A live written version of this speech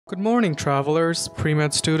Good morning, travelers,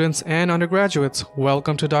 pre-med students, and undergraduates.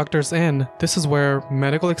 Welcome to Doctors In. This is where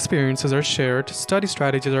medical experiences are shared, study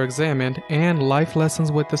strategies are examined, and life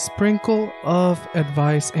lessons with a sprinkle of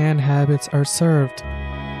advice and habits are served.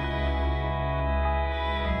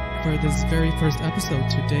 For this very first episode,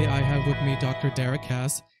 today I have with me Dr.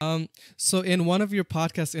 Kass. So in one of your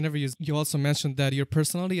podcast interviews, you also mentioned that your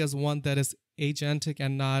personality is one that is agentic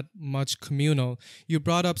and not much communal. You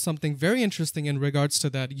brought up something very interesting in regards to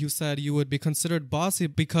that. You said you would be considered bossy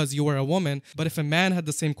because you were a woman, but if a man had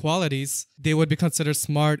the same qualities, they would be considered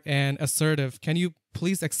smart and assertive. Can you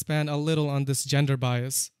please expand a little on this gender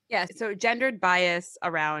bias? Yeah, so gendered bias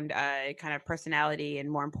around kind of personality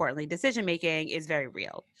and more importantly, decision-making is very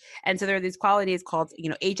real. And so there are these qualities called,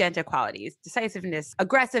 agentic qualities, decisiveness,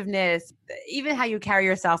 aggressiveness, even how you carry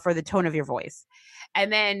yourself or the tone of your voice.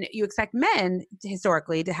 And then you expect men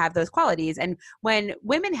historically to have those qualities. And when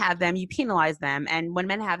women have them, you penalize them. And when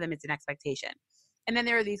men have them, it's an expectation. And then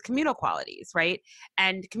there are these communal qualities, right?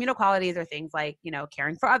 And communal qualities are things like,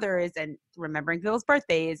 caring for others and remembering people's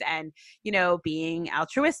birthdays and, being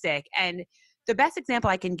altruistic. And the best example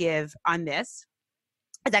I can give on this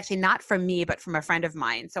is actually not from me, but from a friend of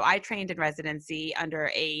mine. So I trained in residency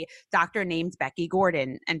under a doctor named Becky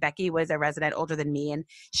Gordon. And Becky was a resident older than me. And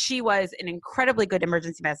she was an incredibly good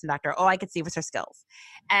emergency medicine doctor. All I could see was her skills.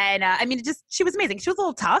 And she was amazing. She was a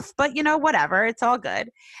little tough, but whatever, it's all good.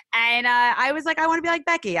 And I was like, I want to be like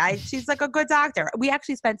Becky. She's like a good doctor. We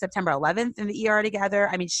actually spent September 11th in the ER together.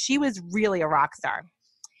 I mean, she was really a rock star.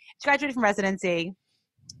 She graduated from residency.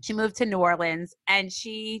 She moved to New Orleans and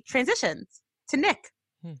she transitioned to Nick.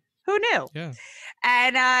 Who knew? Yeah.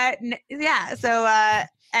 And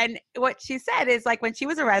and what she said is like when she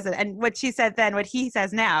was a resident, and what she said then, what he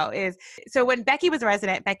says now is, so when Becky was a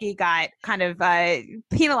resident, Becky got kind of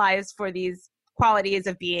penalized for these qualities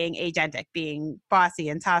of being agentic, being bossy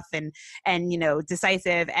and tough and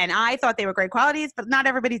decisive. And I thought they were great qualities, but not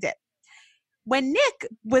everybody did. When Nick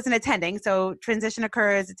wasn't attending, so transition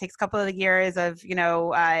occurs, it takes a couple of years of,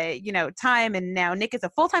 time. And now Nick is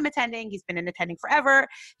a full-time attending. He's been an attending forever.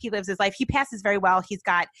 He lives his life. He passes very well.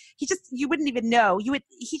 You wouldn't even know.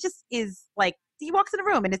 He just is like, he walks in a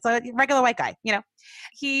room and it's a regular white guy,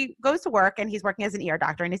 He goes to work and he's working as an ER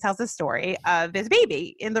doctor and he tells the story of this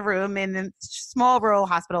baby in the room in a small rural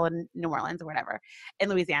hospital in New Orleans or whatever, in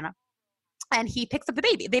Louisiana. And he picks up the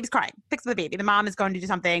baby. The baby's crying. Picks up the baby. The mom is going to do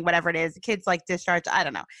something, whatever it is. The kid's like discharged. I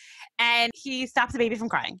don't know. And he stops the baby from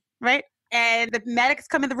crying, right? And the medics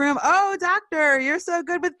come in the room. Oh, doctor, you're so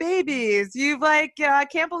good with babies. You've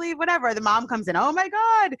can't believe whatever. The mom comes in. Oh my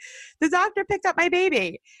God, the doctor picked up my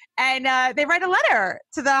baby. And they write a letter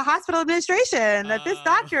to the hospital administration that this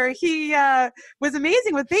doctor, he was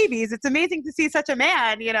amazing with babies. It's amazing to see such a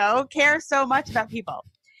man, care so much about people.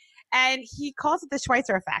 And he calls it the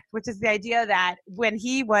Schweitzer Effect, which is the idea that when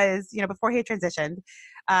he was, before he had transitioned,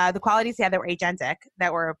 the qualities he had that were agentic,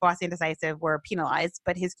 that were bossy and decisive, were penalized,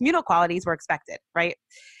 but his communal qualities were expected, right?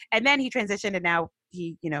 And then he transitioned and now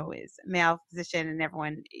he, is a male physician and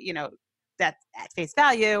everyone, that's at face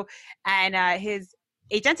value. And his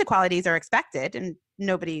agentic qualities are expected and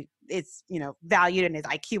nobody is, valued and his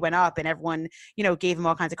IQ went up and everyone, gave him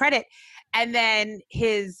all kinds of credit. And then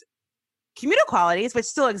his communal qualities, which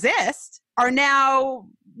still exist, are now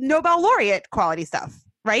Nobel laureate quality stuff,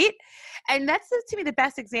 right? And that's, to me, the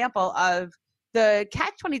best example of the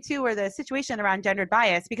catch-22 or the situation around gendered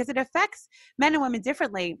bias, because it affects men and women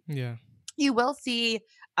differently. Yeah. You will see,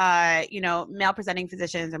 male-presenting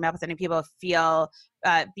physicians or male-presenting people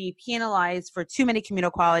be penalized for too many communal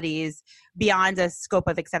qualities beyond a scope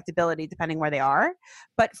of acceptability, depending where they are.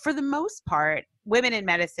 But for the most part, women in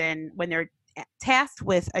medicine, when they're tasked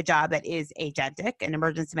with a job that is agentic, and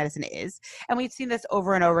emergency medicine is, and we've seen this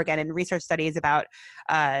over and over again in research studies about,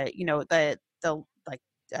 the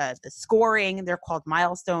scoring. They're called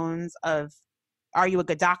milestones of, are you a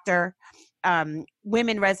good doctor?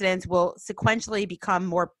 Women residents will sequentially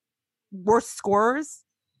become worse scorers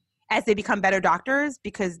as they become better doctors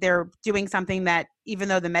because they're doing something that, even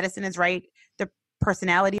though the medicine is right, the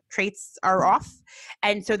personality traits are off,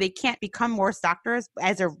 and so they can't become worse doctors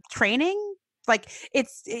as they're training.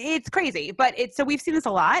 It's crazy, but so we've seen this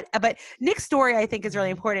a lot. But Nick's story, I think, is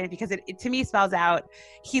really important because it to me spells out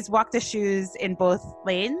he's walked his shoes in both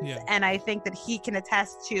lanes. Yeah. And I think that he can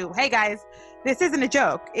attest to, hey guys, this isn't a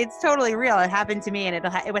joke. It's totally real. It happened to me and it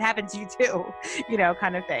would happen to you too,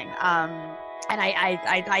 kind of thing. And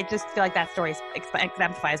I just feel like that story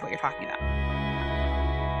exemplifies what you're talking about.